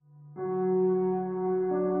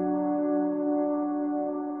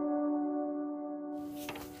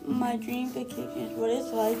my dream vacation is what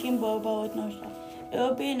it's like in Bobo with no stuff. It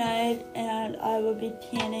would be nice, and I would be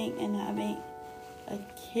tanning and having a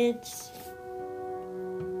kid's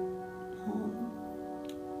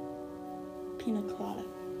pina colada.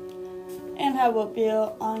 And have a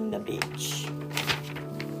beer on the beach.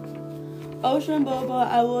 Ocean Bobo,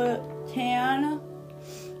 I would tan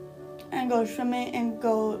and go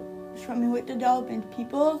swimming with the dolphins.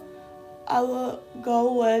 People, I will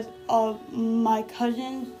go with my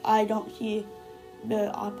cousins. I don't see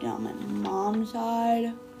the option on my mom's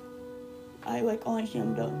side. I only see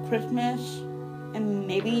them during Christmas and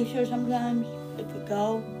maybe Easter sometimes if we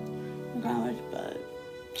go sometimes, but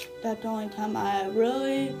that's the only time I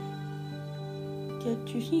really get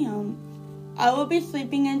to see them. I will be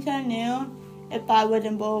sleeping until noon if I was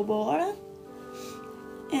in Bora Bora.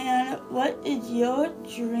 And what is your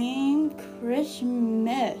dream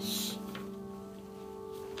Christmas?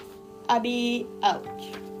 I'll be out.